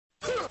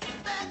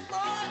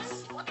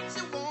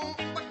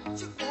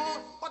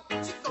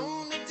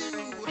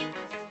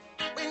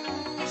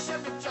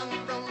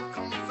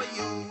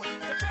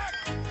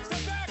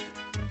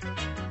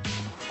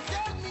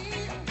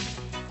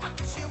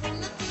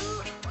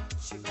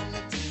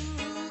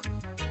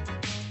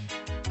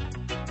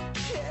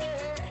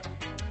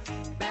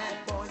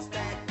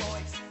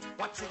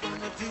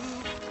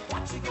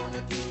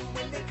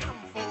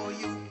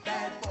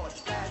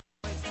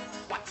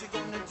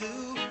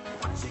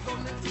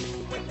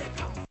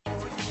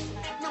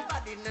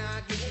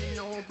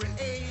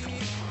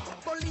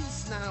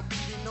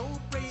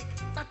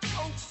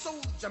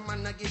your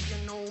man, I give you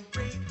no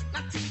break.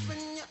 Not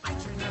even your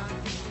ice cream, I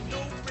give you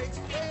no breaks.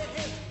 Hey,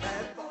 hey,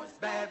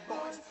 bad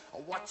boys,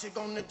 what you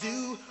gonna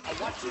do?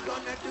 What you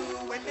gonna do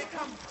when they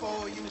come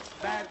for you?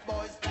 Bad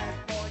boys,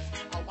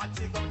 what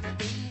you gonna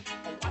do?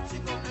 What you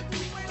gonna do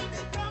when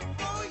they come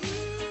for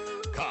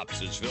you?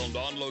 Cops is filmed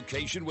on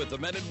location with the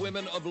men and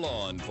women of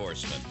law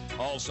enforcement.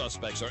 All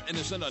suspects are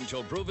innocent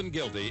until proven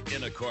guilty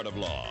in a court of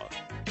law.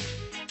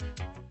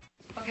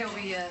 Okay, we'll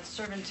be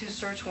serving 2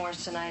 search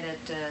warrants tonight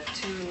at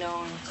 2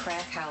 known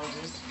crack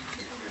houses.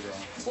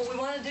 What we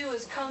want to do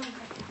is come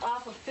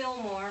off of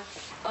Fillmore,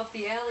 up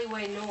the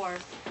alleyway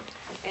north,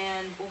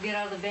 and we'll get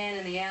out of the van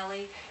in the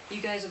alley.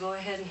 You guys will go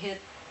ahead and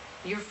hit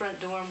your front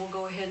door, and we'll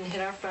go ahead and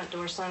hit our front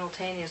door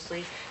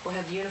simultaneously. We'll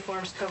have the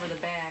uniforms cover the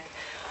back.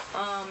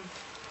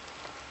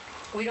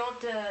 We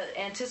don't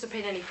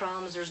anticipate any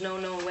problems. There's no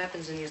known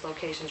weapons in these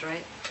locations,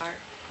 right, Art?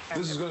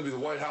 This is going to be the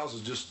White House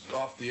is just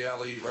off the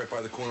alley, right by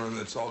the corner, and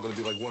it's all going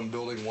to be like one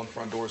building. One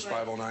front door is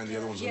 509, the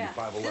other one's going to be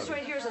 511. This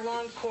right here is a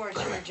long porch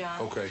here, John.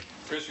 Okay.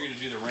 Chris, we're going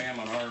to do the RAM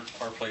on our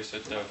place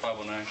at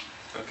 509.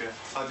 Okay.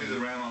 I'll do the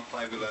RAM on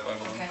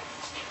 511. Okay.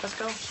 Let's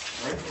go.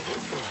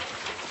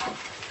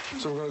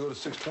 So we're going to go to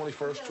 620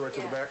 first, right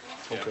to the back?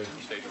 Okay.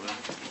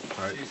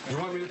 All right. You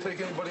want me to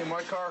take anybody in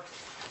my car?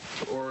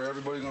 Or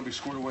everybody going to be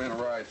squared away in a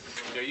ride?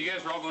 Yeah, you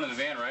guys are all going in the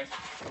van, right?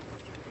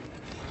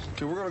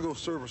 Okay, we're going to go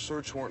serve a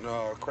search warrant in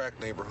a crack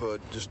neighborhood,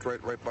 just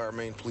right by our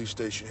main police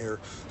station here.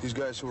 These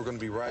guys who we're going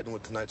to be riding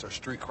with tonight's our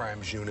street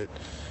crimes unit,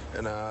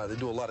 and they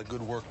do a lot of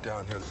good work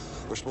down here.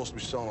 We're supposed to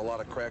be selling a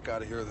lot of crack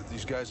out of here.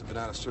 These guys have been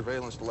out of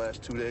surveillance the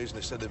last 2 days,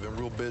 and they said they've been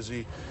real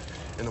busy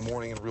in the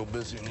morning and real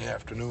busy in the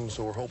afternoon,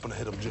 so we're hoping to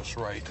hit them just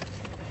right.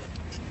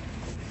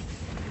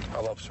 I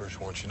love search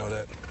warrants, you know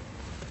that?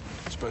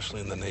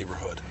 Especially in the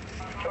neighborhood.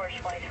 George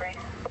 23.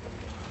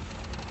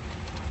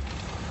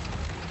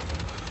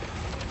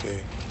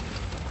 Okay.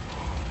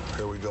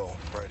 Here we go,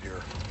 right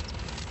here.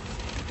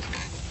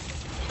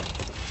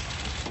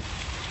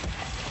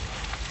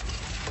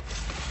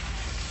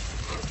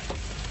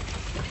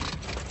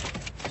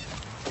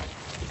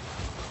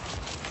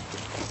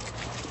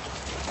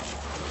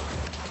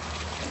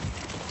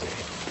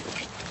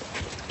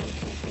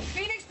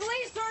 Phoenix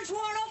Police, search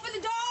warrant, open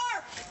the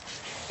door!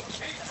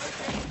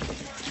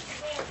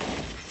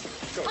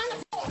 On the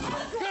floor!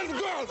 Get on the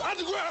ground! On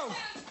the ground!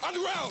 On the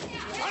ground!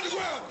 On the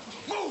ground!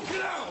 Move!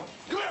 Get out!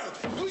 Come here!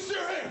 Let me see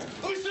your hands!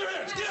 Let me see your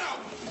hands! Get out!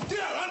 Get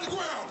out! On the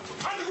ground!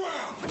 On the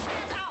ground!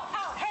 Hands out!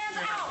 Out! Hands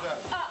out!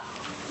 Up!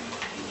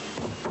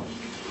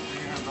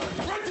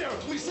 Right there!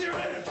 Let me see your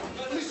hands!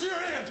 Let me see your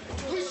hands!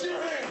 Let me see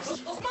your hands!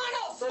 Los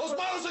manos! Los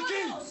manos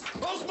aquí!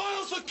 Los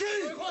manos aquí!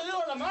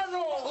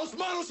 Los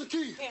manos aquí!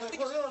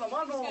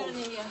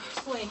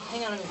 Wait,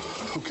 hang on a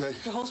minute. Okay.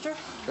 Your holster?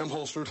 I'm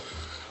holstered.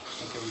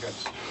 Okay, we got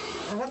this.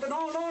 No.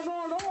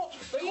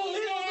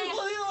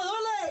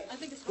 I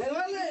think it's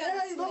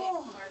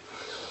no.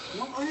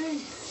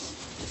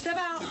 Step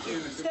out.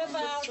 Step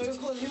out.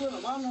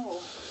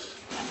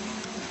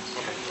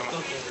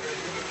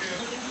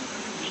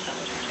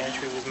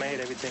 Entry was made.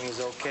 Everything is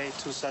okay.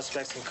 2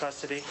 suspects in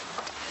custody.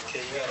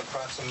 Okay, you got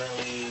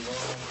approximately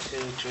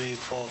 1, 2, 3,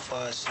 4,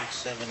 5, 6,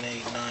 7,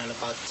 8, 9,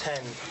 about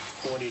 10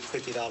 $40,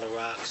 $50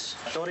 rocks.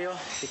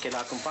 Y que la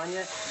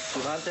acompañe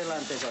durante el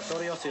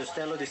interrogatorio si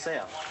usted lo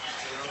desea.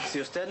 Si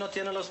usted no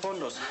tiene los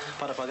fondos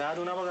para pagar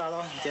un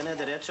abogado, tiene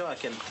derecho a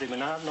que el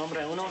tribunal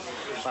nombre uno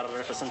para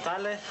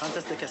representarle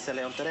antes de que se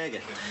le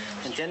entregue.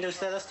 ¿Entiende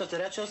usted estos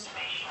derechos?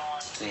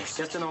 Sí.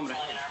 ¿Qué es tu nombre?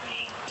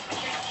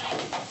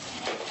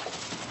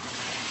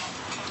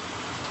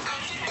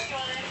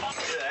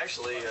 Yeah,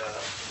 actually,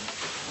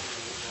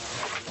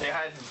 they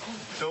hide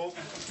dope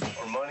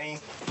or money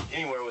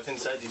anywhere within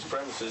inside these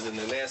premises, and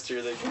the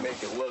nastier they can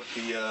make it look,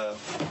 the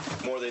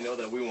more they know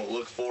that we won't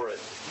look for it.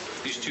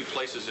 These 2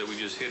 places that we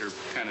just hit are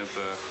kind of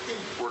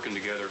working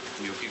together.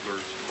 You know, people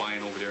are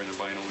buying over there and they're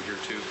buying over here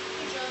too.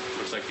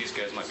 Looks like these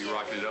guys might be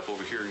rocking it up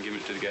over here and giving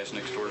it to the guys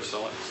next door to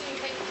sell it.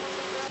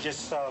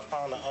 Just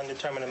found an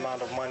undetermined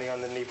amount of money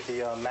underneath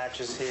the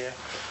mattress here,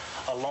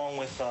 along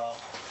with a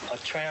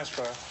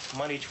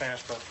money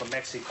transfer from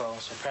Mexico.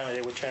 So apparently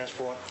they were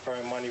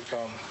transferring money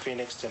from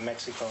Phoenix to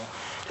Mexico.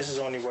 This is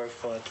only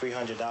worth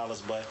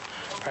 $300, but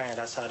apparently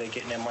that's how they're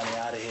getting their money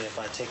out of here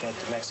by taking it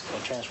to Mexico,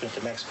 transferring it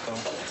to Mexico.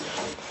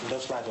 It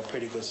looks like a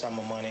pretty good sum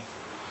of money,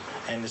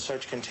 and the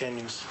search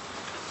continues.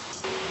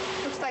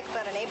 Looks like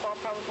about an 8 ball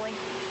probably.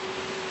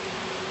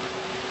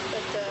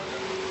 But they're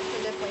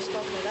definitely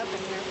smoking it up in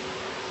here.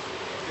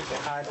 They're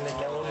hiding it,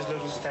 all these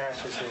little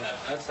stashes here.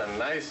 That's a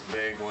nice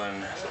big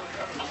one.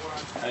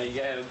 You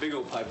got a big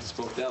old pipe to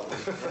smoke that one.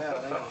 Yeah,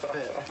 they don't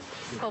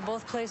fit. Well,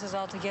 both places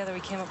altogether, we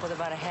came up with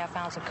about a ½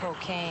 ounce of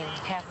cocaine,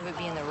 half of it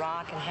being the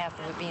rock and half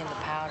of it being the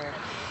powder.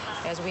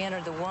 As we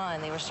entered the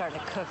one, they were starting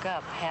to cook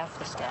up half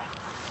the stuff.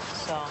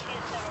 So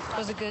it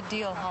was a good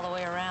deal all the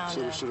way around.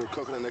 So they're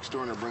cooking it next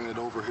door and they're bringing it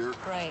over here?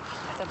 Right.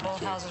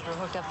 Both houses were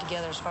hooked up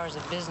together as far as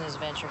the business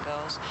venture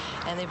goes.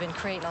 And they've been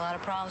creating a lot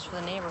of problems for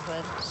the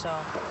neighborhood. So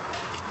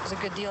it was a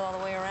good deal all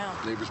the way around.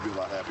 Neighbors be a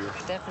lot happier.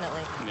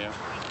 Definitely. Yeah.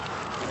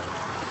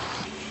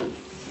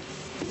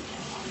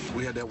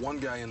 We had that one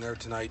guy in there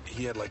tonight.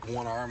 He had like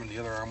one arm and the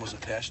other arm was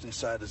attached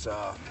inside his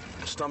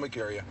stomach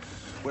area.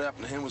 What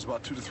happened to him was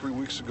about 2 to 3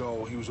 weeks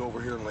ago, he was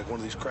over here in like one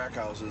of these crack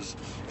houses,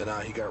 and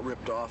he got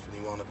ripped off and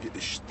he wound up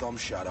getting his thumb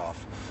shot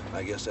off. And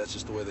I guess that's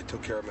just the way they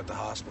took care of him at the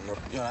hospital.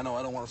 You know, I know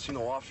I don't want to see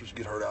no officers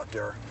get hurt out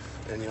there,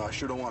 and, you know, I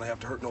sure don't want to have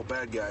to hurt no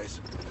bad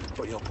guys.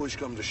 But, you know, push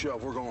comes to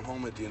shove, we're going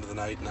home at the end of the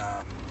night,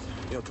 and,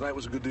 you know, tonight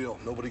was a good deal.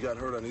 Nobody got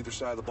hurt on either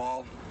side of the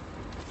ball.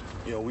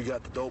 You know, we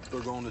got the dope,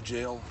 they're going to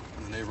jail,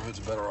 and the neighborhood's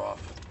better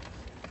off.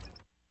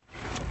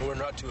 We're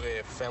not to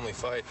a family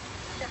fight.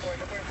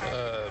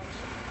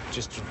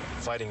 Just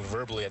fighting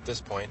verbally at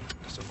this point.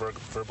 It's a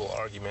verbal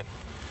argument.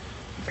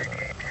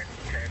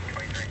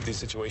 These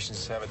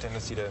situations have a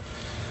tendency to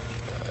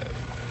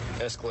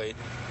escalate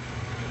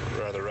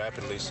rather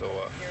rapidly,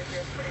 so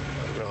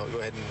I'll go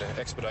ahead and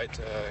expedite,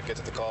 get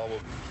to the call.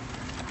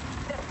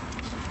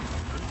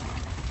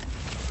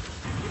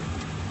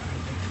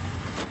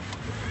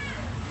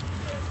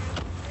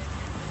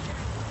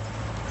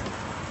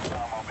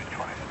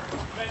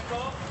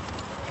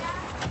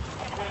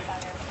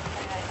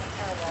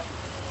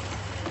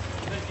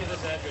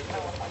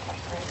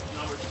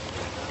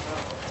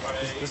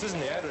 This isn't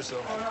the address,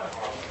 though.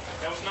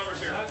 That was numbers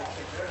here.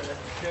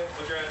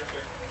 What's your address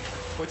here?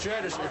 What's your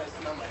address here?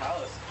 It's not my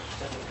house.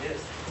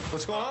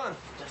 What's going on?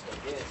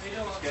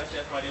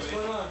 What's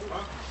going on?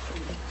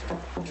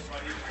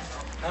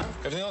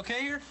 Everything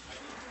okay here?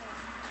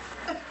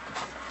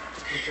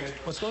 Okay.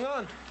 What's going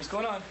on? What's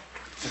going on?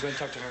 I'm going to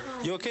talk to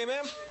her. You okay,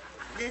 ma'am?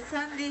 The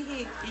Sunday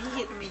he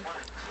hit me.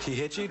 He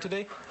hit you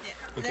today? Yeah,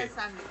 Okay. last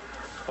Sunday.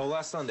 Oh,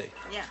 last Sunday?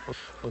 Yeah.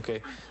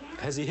 Okay.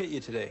 Has he hit you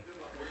today?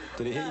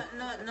 Did he hit you?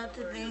 No, not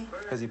today.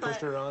 Has he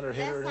pushed her around or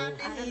hit her or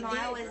anything? I don't know,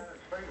 I was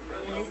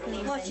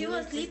listening. Well, she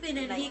was sleeping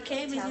and he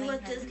came and he was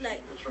just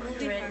like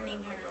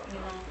threatening her, you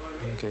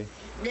know. Okay.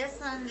 Last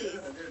Sunday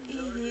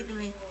he hit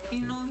me.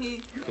 You know,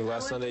 he... Okay,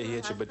 last Sunday he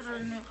hit you, but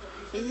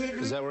He hit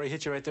me. is that where he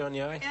hit you right there on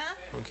the eye?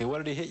 Yeah. Okay, what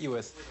did he hit you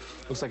with?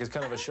 Looks like it's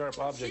kind of a sharp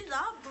object. She's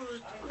all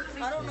bruised.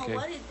 I don't know Okay.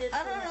 what he did.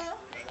 I don't know.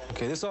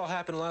 Okay, this all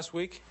happened last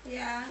week?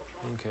 Yeah.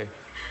 Okay.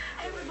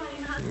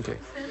 Okay.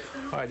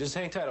 All right, just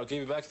hang tight. I'll give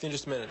you back to you in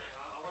just a minute.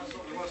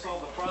 We want to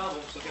solve the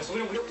problem. So we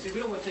don't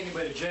want to take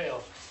anybody to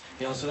jail.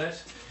 You know, so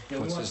that's... You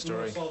know, What's we the story?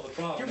 want to solve the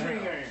problem. You bring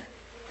her here.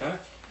 Huh?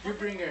 You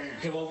bring her here.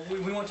 Okay, well, we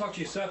want to talk to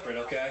you separate,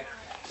 okay?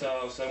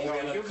 So there won't be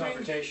another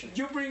confrontation.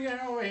 You bring her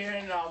over here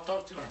and I'll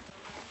talk to her.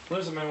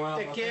 Listen, Manuel.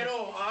 Te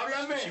quiero,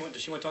 háblame.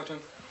 Does she want to talk to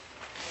him?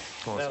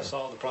 Hold on a That'll second.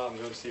 solve the problem.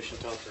 Go to see if she'll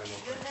talk to him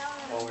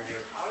while we're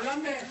here.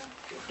 Háblame.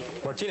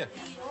 Martina,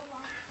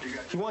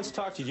 he wants to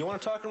talk to you. Do you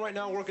want to talk to him right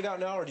now, work it out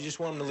now, or do you just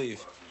want him to leave?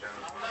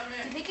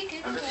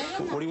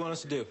 What do you want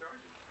us to do?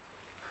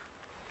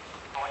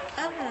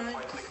 I don't know.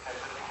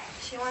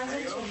 She wants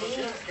him to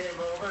leave.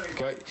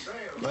 Okay,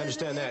 I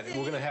understand that. We're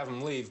going to have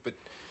him leave, but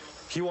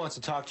he wants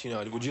to talk to you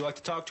now. Would you like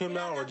to talk to him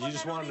now, or do you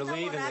just want him to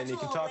leave and then you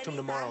can talk to him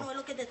tomorrow? No, I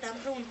talk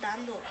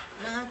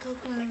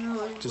to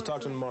him. Just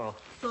talk to him tomorrow.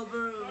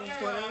 Sober,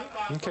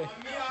 whatever. Okay,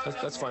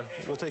 that's fine.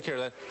 We'll take care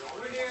of that.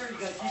 Over here, you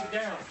got to keep it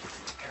down.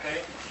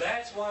 Okay?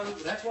 That's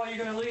why you're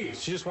going to leave.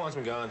 She just wants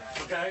him gone.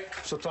 Okay?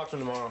 She'll talk to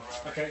him tomorrow.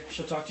 Okay,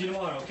 she'll talk to you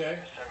tomorrow, okay?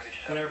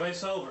 When everybody's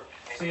sober.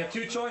 So you have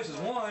two choices.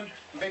 One,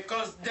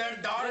 Because their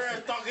daughter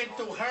is talking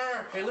to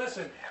her. hey,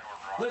 listen,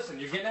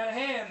 you're getting out of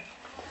hand,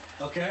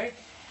 okay?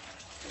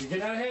 You're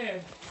getting out of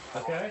hand,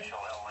 okay?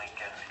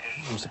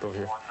 Let me step over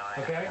here.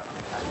 Okay?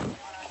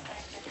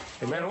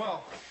 Hey,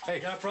 Manuel. Hey,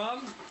 You got a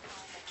problem?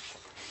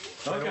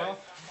 Manuel.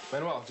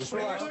 Manuel, just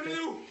relax. What do Okay?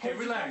 you do? Hey,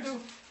 relax.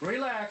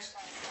 Relax,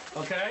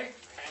 okay?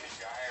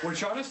 We're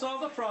trying to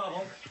solve the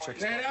problem, Check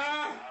this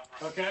out.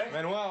 Nena. okay?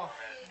 Manuel.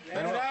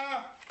 Manuel.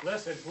 Nena.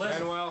 Listen.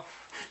 Manuel.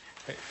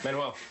 Hey,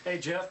 Manuel. Hey,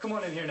 Jeff, come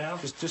on in here now.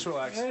 Just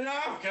relax. Has Nena.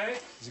 Okay?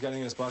 he got anything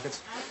in his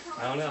pockets?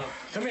 I don't know.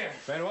 Come here.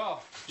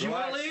 Manuel. You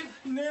want to relax.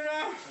 leave?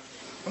 Nena.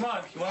 Come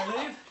on. You want to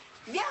leave?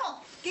 Viejo,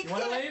 ¿qué You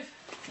want to quieres? leave?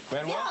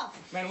 Manuel.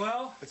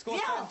 Manuel? Let's go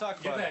inside and talk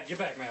about it. Get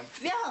back, ma'am.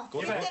 Viejo, Go,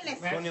 ¿qué go,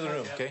 tienes? go in the other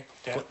room, okay?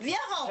 Go,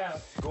 Viejo, Down.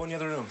 go in the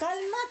other room.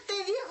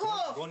 cálmate,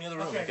 viejo. Go in the other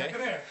room, Okay, okay?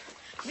 come here.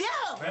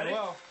 Viejo. Ready?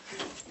 Manuel.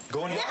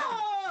 Go in the other room.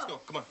 Viejo. Let's go.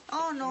 Come on.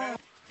 Oh, no.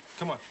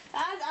 Come on.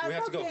 I'll We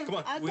have to talk go. him. Come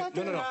on. I'll We- talk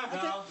no, to no, no. him.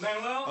 Now,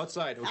 Manuel?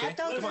 Outside, okay? I'll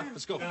talk Come to on. him.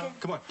 Let's go. No.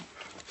 Come on.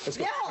 Let's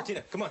go. Yeah.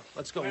 Martina, come on.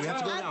 Let's go. We have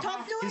to go I'll now.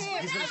 talk to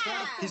him.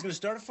 He's gonna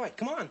start a fight.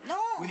 Come on. No.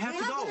 We have to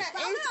he's go. Gonna, he's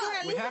gonna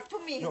We listen have to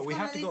me. No, He's we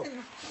gonna have to go.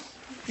 listen.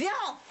 Viejo.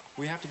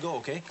 We have to go,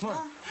 okay? Come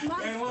on.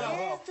 Manuel. He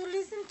has to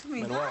listen to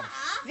me. Manuel.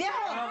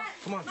 Viejo.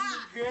 Come on.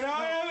 Get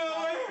out of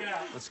the way. Get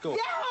out. Let's go.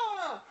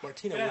 Viejo.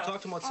 Martina, Yeah. we'll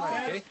talk to him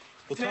outside, okay?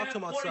 We'll talk to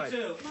him outside.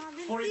 42.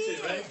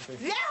 42, right?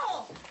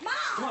 Viejo.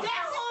 Viejo. No.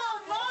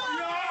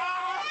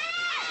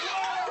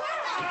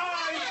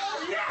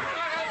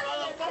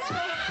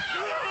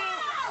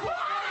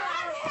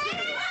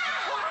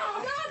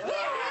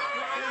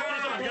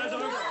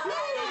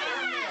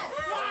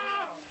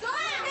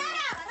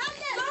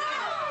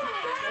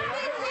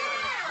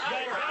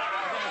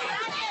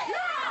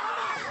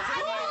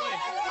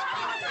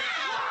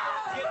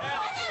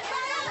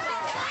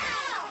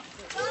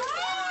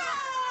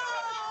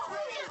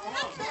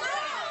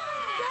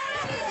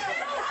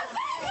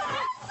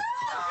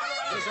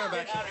 on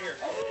back. Out of here.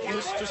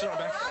 Just on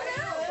back.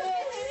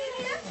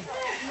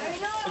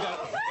 I got it.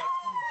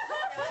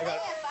 I got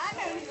it.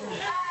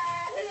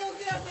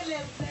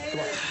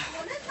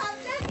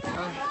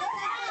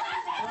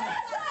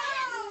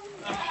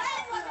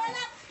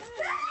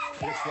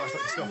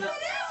 Let's go.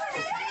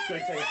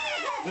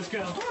 Let's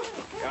go.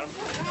 Got him.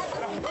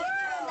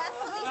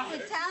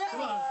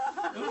 Come on.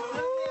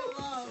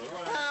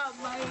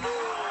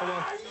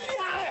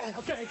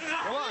 Okay.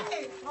 Come on.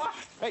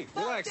 Hey,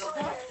 relax.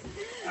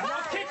 I'm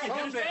not kicking.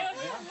 Calm down.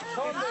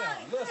 Calm down.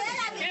 Listen.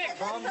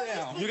 Calm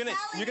down.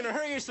 You're gonna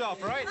hurt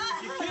yourself, right?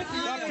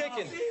 Stop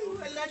kicking.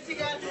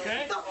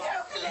 Okay.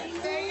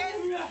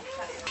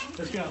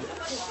 Let's go.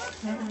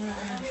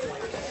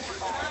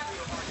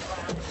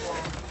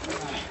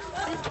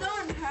 Just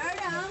don't hurt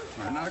him.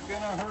 We're not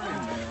gonna hurt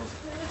him now.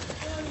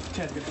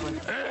 Chad, good play.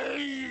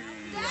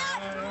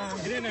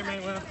 Get in there,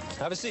 Manuel.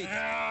 Have a seat.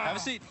 Have a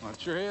seat.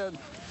 Watch your head.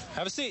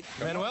 Have a seat.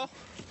 Manuel.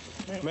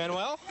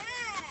 Manuel.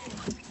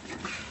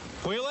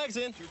 Pull your legs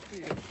in. Kick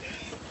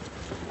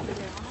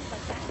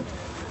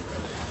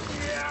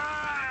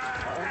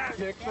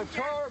the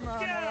car,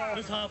 man.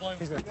 He's hobbling.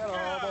 He's got a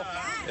hobble.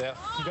 Yeah.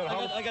 You got a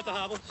hobble? I got the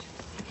hobble.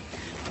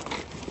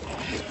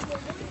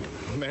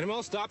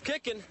 Manuel, stop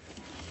kicking.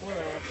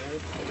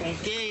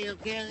 Okay.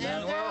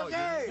 Manuel,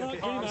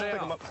 Calm pick him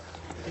down. up.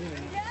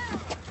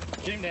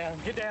 Get him down.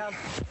 Get down.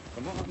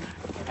 Come on.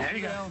 There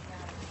you go.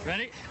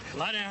 Ready?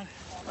 Lie down.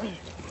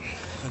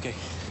 Okay.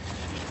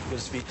 Go to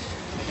his feet.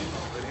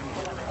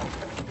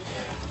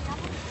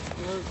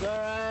 I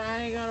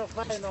ain't gonna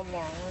fight no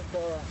more.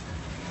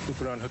 You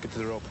put it on, hook it to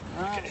the rope.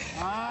 Okay.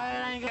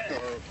 I ain't gonna.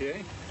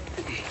 Okay.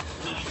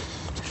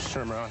 Just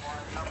turn him around.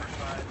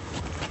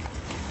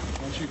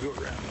 Once you go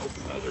around,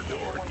 open the other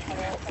door.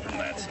 And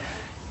that's it.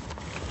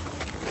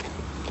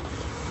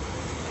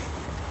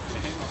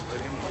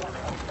 Let him.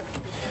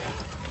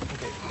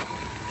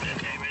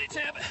 Okay, ready,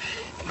 tap.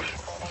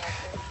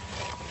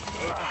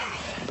 A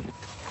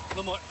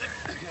little more.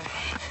 Okay.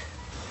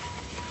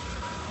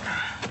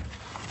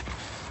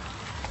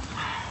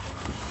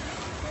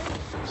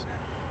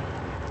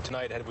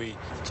 Tonight, had we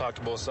talked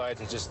to both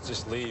sides and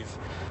just leave,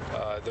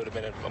 there would have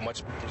been a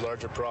much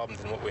larger problem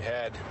than what we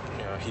had.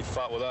 You know, he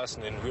fought with us,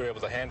 and we were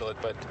able to handle it.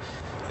 But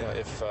you know,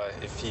 if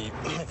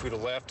we'd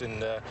have left,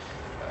 and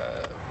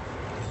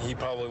he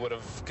probably would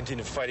have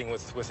continued fighting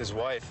with his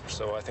wife.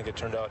 So I think it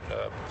turned out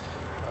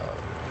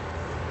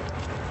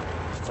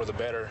for the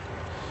better.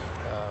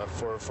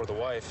 For the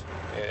wife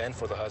and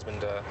for the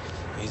husband.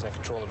 He's in a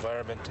controlled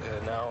environment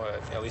now,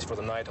 at least for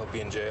the night. He'll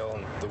be in jail,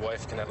 and the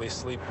wife can at least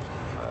sleep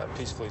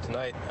peacefully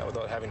tonight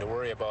without having to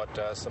worry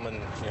about someone,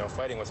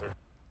 fighting with her.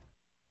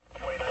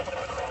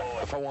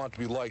 If I wanted to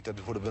be liked, I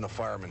would have been a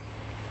fireman,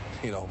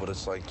 but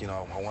it's like,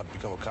 I want to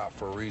become a cop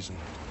for a reason.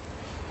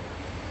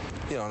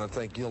 And I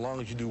think, as long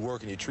as you do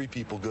work and you treat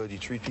people good, you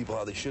treat people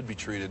how they should be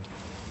treated,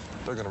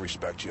 they're going to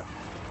respect you.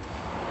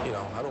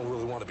 I don't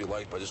really want to be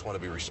liked, but I just want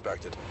to be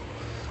respected.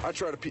 I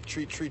try to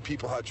treat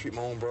people how I treat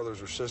my own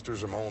brothers or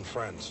sisters or my own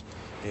friends.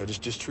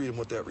 Just treat them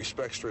with that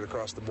respect straight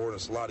across the board.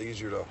 It's a lot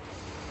easier to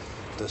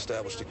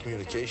establish the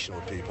communication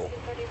with people.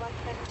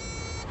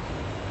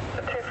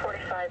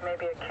 245 may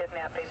be a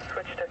kidnapping.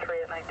 Switch to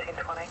 3 at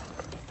 1920.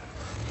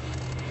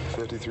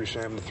 53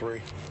 Sam to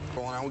 3.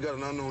 Going on, we got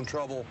an unknown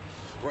trouble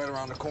right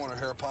around the corner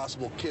here,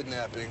 possible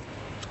kidnapping.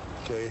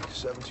 Okay,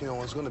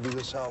 1701 is going to be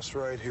this house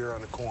right here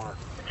on the corner.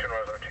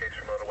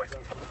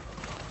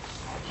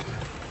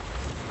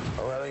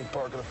 All right, I can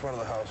park in the front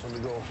of the house. Let me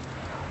go.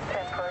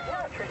 10-4,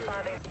 yeah, it's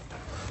responding.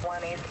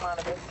 1 East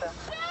Monte Vista.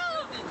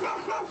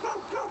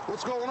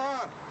 What's going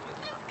on?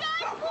 This guy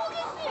grabbed a hold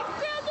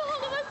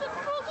of us and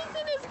pulled us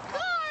in his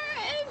car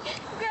and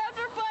grabbed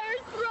her by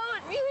her throat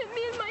and hit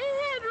me in my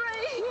head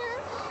right here.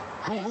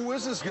 Who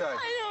is this guy?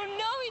 I don't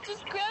know. He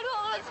just grabbed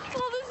hold of us,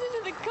 pulled us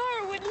into the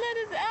car, wouldn't let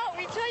us out.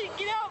 We tried to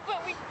get out,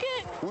 but we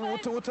couldn't.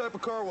 What type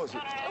of car was it?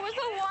 It was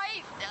a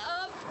white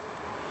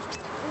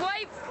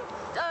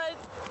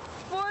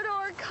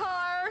four-door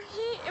car.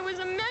 It was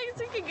a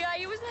Mexican guy.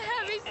 He was a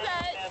heavy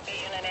set.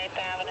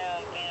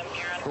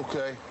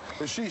 Okay.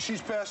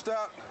 She's passed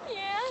out?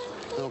 Yeah.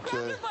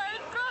 Okay.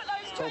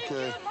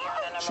 Okay.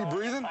 She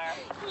breathing?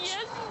 Yes,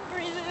 she's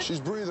breathing.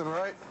 She's breathing,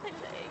 right?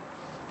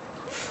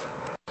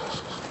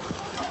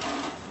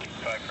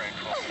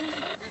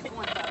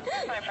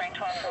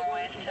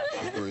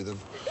 She's breathing.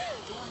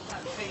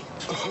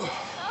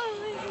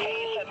 Okay,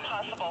 you said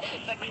possible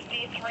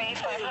 63,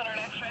 500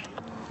 X-ray.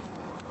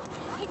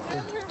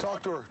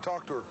 Talk to her.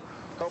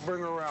 Help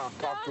bring her around.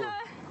 Talk to her.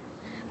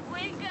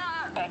 Wake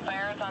up.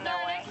 Fire is on their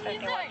way.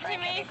 51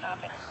 Frank, can you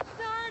copy?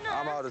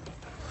 I'm out at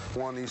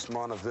 1 East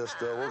Monte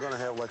Vista. We're going to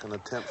have like an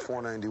attempt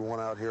 491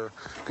 out here.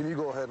 Can you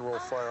go ahead and roll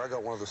fire? I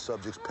got one of the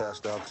subjects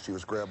passed out because she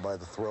was grabbed by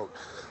the throat.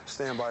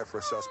 Stand by for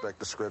a suspect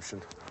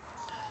description.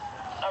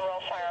 I'll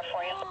roll fire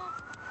for you.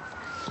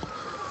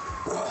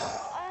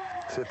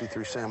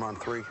 53 Sam on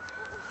 3.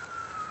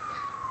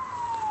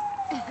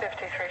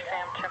 53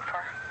 Sam,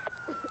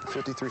 10-4.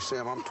 53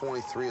 Sam, I'm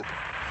 23 at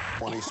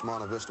 1 East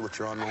Monte Vista with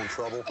your unknown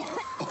trouble.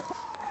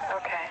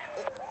 Okay.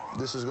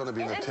 This is going to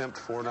be an attempt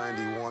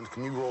 491.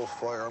 Can you roll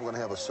fire? I'm going to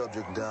have a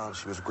subject down.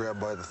 She was grabbed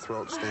by the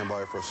throat. Stand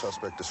by for a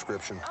suspect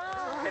description.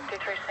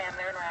 53 Sam,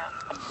 they're en route.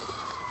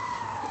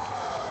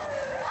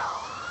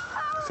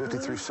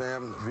 53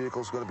 Sam, the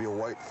vehicle is going to be a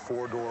white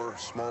four-door,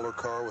 smaller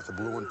car with a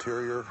blue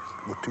interior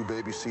with 2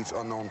 baby seats,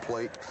 unknown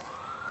plate.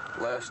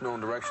 Last known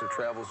direction of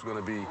travel is going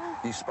to be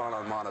eastbound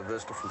on Monte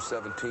Vista from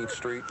 17th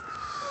Street.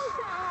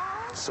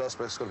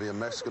 Suspect's going to be a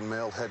Mexican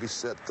male,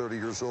 heavy-set, 30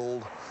 years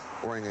old,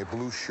 wearing a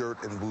blue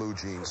shirt and blue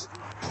jeans.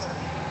 We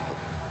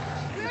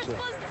were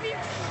supposed to meet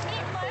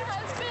my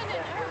husband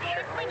and her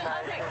boyfriend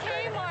up at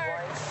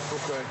Kmart.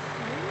 Okay.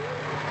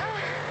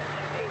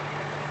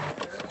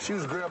 She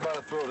was grabbed by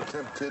the throat,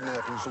 attempt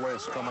kidnapping is the way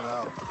it's coming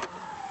out.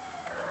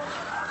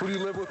 Who do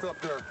you live with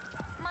up there?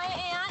 My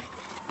aunt.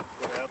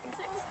 What happened?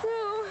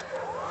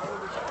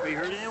 6'2". Are you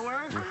hurt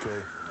anywhere?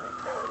 Okay.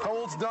 How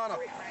old's Donna?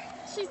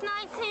 She's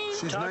 19.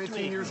 She's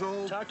 19 years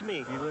old. Talk to me.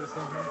 You let us in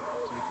here so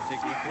we can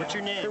take you. What's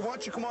your name? Hey, why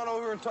don't you come on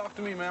over here and talk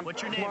to me, ma'am?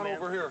 What's your name, Come on ma'am?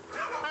 over here.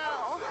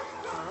 Oh.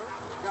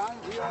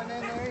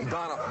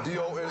 Donna,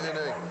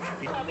 D-O-N-N-A.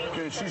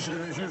 Okay, she's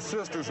your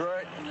sister's,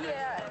 right?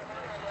 Yeah.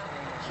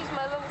 She's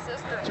my little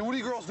sister. So what are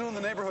you girls doing in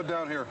the neighborhood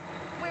down here?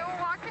 We were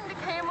walking to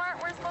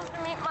Kmart. We're supposed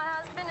to meet my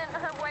husband and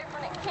her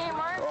boyfriend at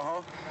Kmart.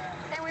 Uh-huh.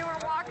 And we were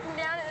walking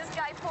down, and this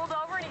guy pulled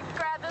over, and he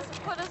grabbed us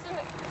and put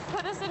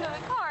us into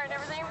the car and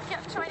everything. We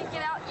kept trying to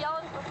get out,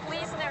 yelling for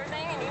police and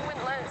everything, and he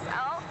wouldn't let us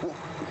out. Well,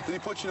 did he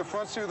put you in the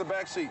front seat or the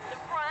back seat? The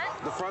front.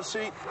 The front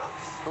seat?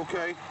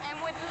 Okay. And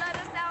wouldn't let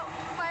us out.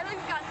 Finally,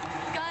 we got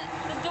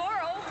the door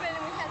open,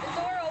 and we had the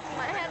door open.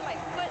 I had my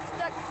foot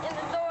stuck in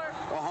the door.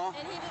 Uh-huh.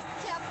 And he just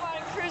kept on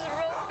cruising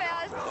real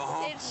fast.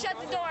 Uh-huh. He'd shut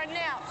the door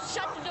now.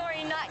 Shut the door,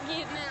 you're not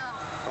getting out.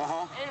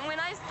 Uh-huh. And when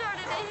I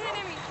started to hit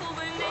him, he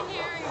pulled into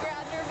here and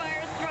grabbed her by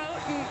her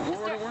throat. And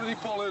Where did he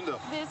pull into?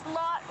 This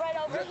lot right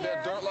over here.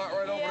 That dirt lot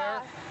right over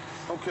there?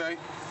 Okay.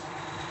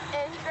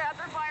 And he grabbed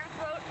her by her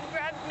throat and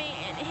grabbed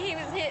me, and he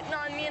was hitting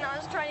on me, and I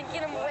was trying to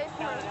get him away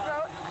from her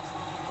throat.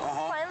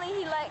 Uh-huh. Finally,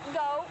 he let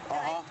go, and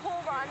I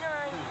pulled on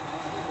her and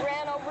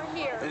ran over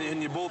here.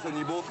 And you both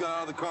got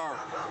out of the car?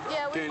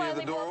 Yeah, we okay,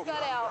 finally both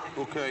got out.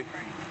 Okay.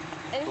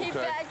 And he Okay.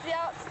 backed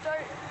out,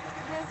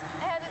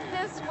 headed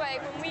this way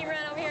when we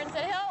ran over here and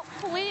said, "Help,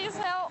 police,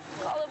 help,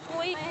 call the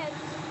police." My head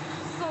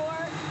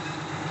sore.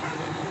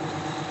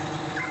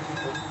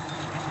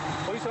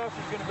 Police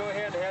officer's going to go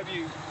ahead and have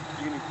you.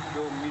 You're going to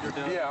go meet her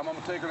down? Yeah, I'm going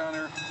to take her down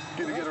there,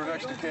 get her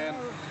next to Ken.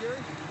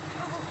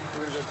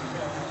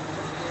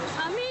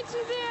 I'll meet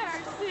you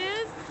there,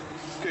 sis.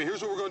 Okay,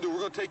 here's what we're going to do. We're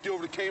going to take you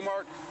over to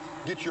Kmart,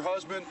 get your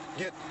husband,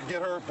 get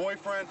her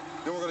boyfriend,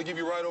 then we're going to give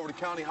you a ride over to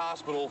County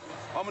Hospital.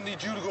 I'm going to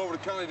need you to go over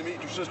to County to meet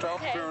your sister.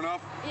 Okay. Fair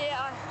enough?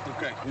 Yeah.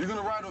 Okay. You're going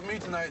to ride with me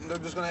tonight, and they're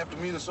just going to have to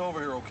meet us over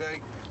here,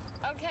 okay?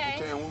 Okay.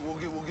 Okay, and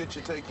we'll get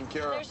you taken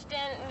care of.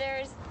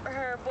 There's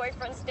her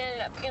boyfriend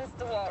standing up against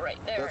the wall right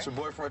there. That's her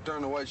boyfriend right there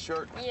in the white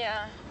shirt?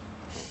 Yeah.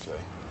 Okay.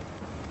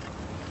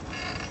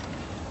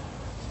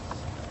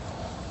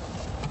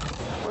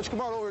 Why don't you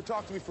come on over and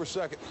talk to me for a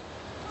second?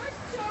 Where's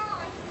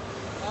John?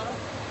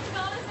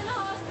 John is in the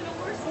hospital.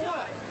 Where's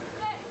John?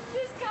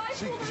 This guy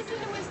pulled us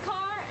into his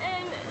car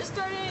and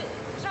started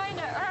trying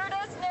to hurt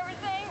us and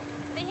everything.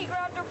 Then he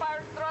grabbed her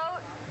by her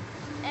throat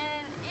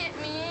and hit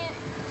me.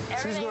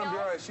 She's going to be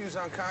all right. She was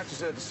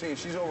unconscious at the scene.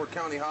 She's over at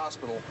County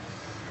Hospital.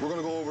 We're going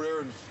to go over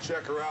there and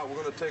check her out.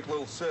 We're going to take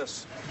little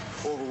sis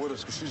over with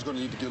us because she's going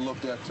to need to get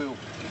looked at, too.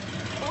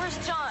 Where's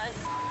John?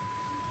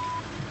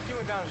 He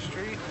went down the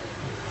street.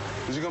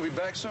 Is he going to be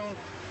back soon?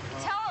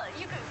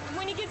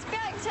 When he gets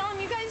back, tell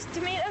him you guys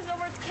to meet us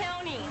over at the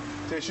county.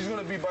 Okay, she's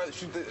going to be by...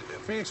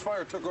 Phoenix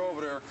Fire took her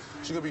over there.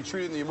 She's going to be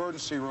treated in the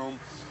emergency room.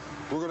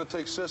 We're going to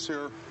take sis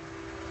here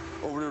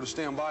over there to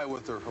stand by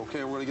with her,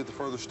 okay? We're going to get the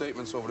further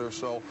statements over there,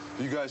 so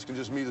you guys can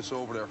just meet us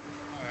over there.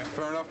 All right.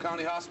 Fair enough,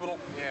 County Hospital?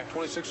 Yeah.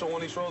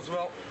 2601 East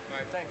Roosevelt? All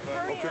right, thanks, bud.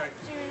 Hurry Okay. up,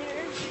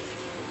 Junior.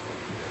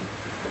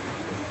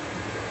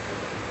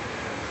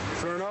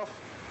 Fair enough?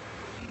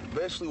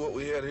 Basically what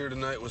we had here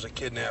tonight was a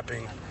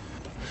kidnapping.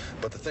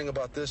 But the thing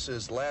about this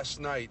is last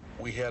night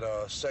we had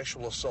a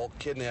sexual assault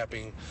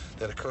kidnapping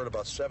that occurred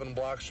about 7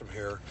 blocks from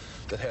here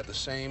that had the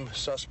same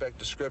suspect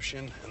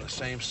description and the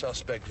same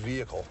suspect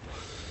vehicle.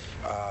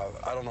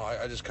 I don't know,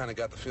 I just kind of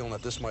got the feeling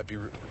that this might be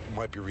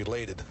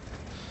related.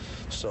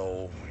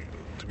 So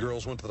the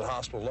girls went to the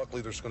hospital.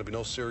 Luckily there's going to be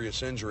no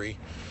serious injury.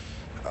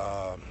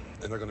 And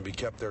they're going to be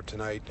kept there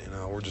tonight, and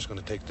we're just going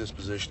to take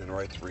disposition and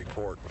write the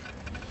report.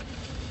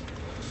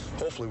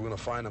 Hopefully we're going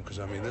to find them, because,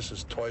 I mean, this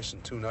is twice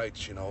in 2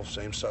 nights, you know,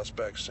 same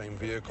suspects, same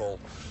vehicle.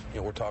 You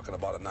know, we're talking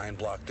about a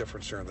 9-block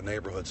difference here in the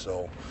neighborhood,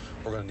 so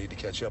we're going to need to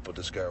catch up with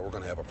this guy. We're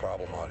going to have a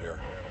problem out here.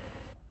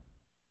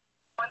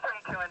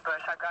 132 in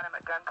Bush. I've got him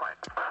at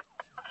gunpoint.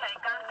 Okay,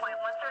 gunpoint.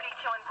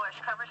 132 in Bush.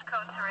 Covers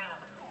code 3.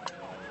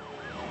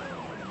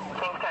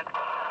 Team 10.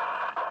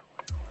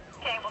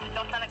 Okay, we'll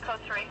still send a code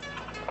 3.